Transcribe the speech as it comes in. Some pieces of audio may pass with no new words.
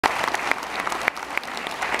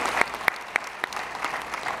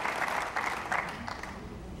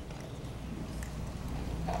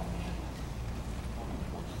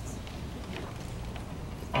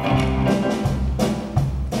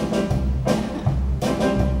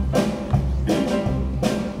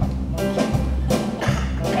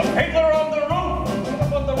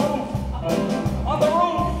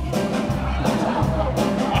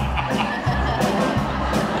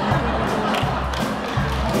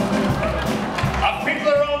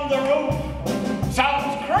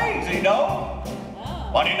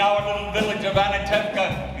But in our little village of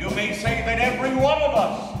Anatevka, you may say that every one of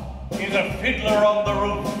us is a fiddler on the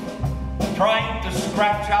roof, trying to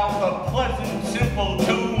scratch out a pleasant, simple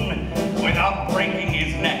tune without breaking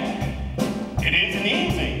his neck. It isn't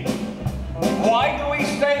easy. Why do we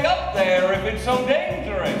stay up there if it's so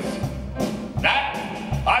dangerous? That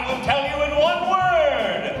I will tell you in one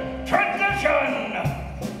word: tradition!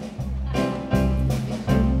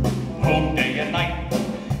 Who day and night,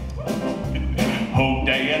 who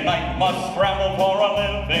day and night must scramble for a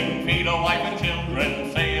living, feed a wife and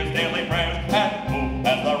children, say his daily prayers, and who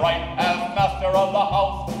has the right as master of the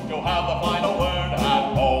house to have the final word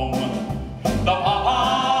at home? The papa,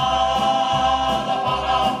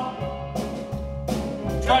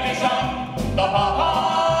 tradition, the papa,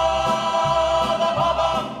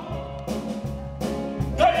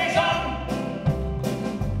 tradition.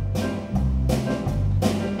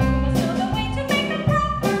 Must know the way to make a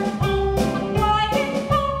proper home, a quiet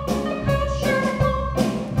home, a kosher home.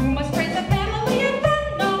 Who must praise the family and then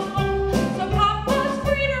the home, so papa's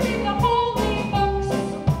free to read the holy books.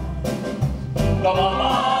 The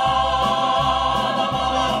mama,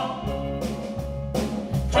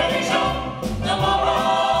 tradition, the mama,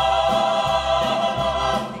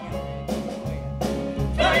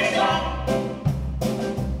 tradition.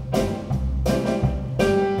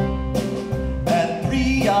 At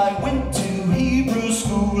 3 I went to Hebrew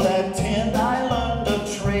school, at 10 I learned a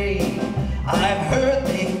trade. I've heard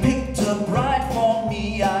they picked a bride for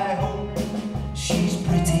me, I hope she's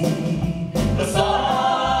pretty. The sons,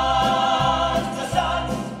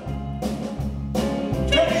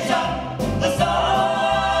 tradition, the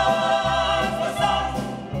sons,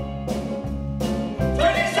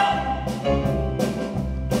 tradition.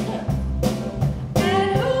 And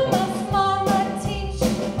who must mama teach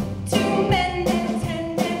to mend and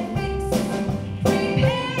tend and fix,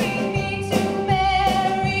 preparing me to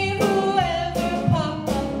marry whoever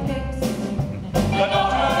papa picks? The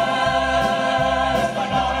daughters,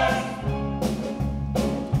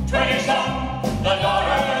 tradition, the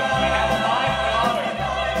daughters. We have 5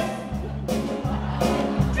 daughters.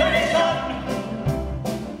 Tradition.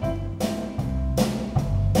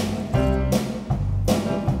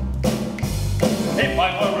 If I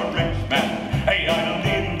were a rich man, hey, I'd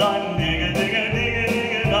lean on digging.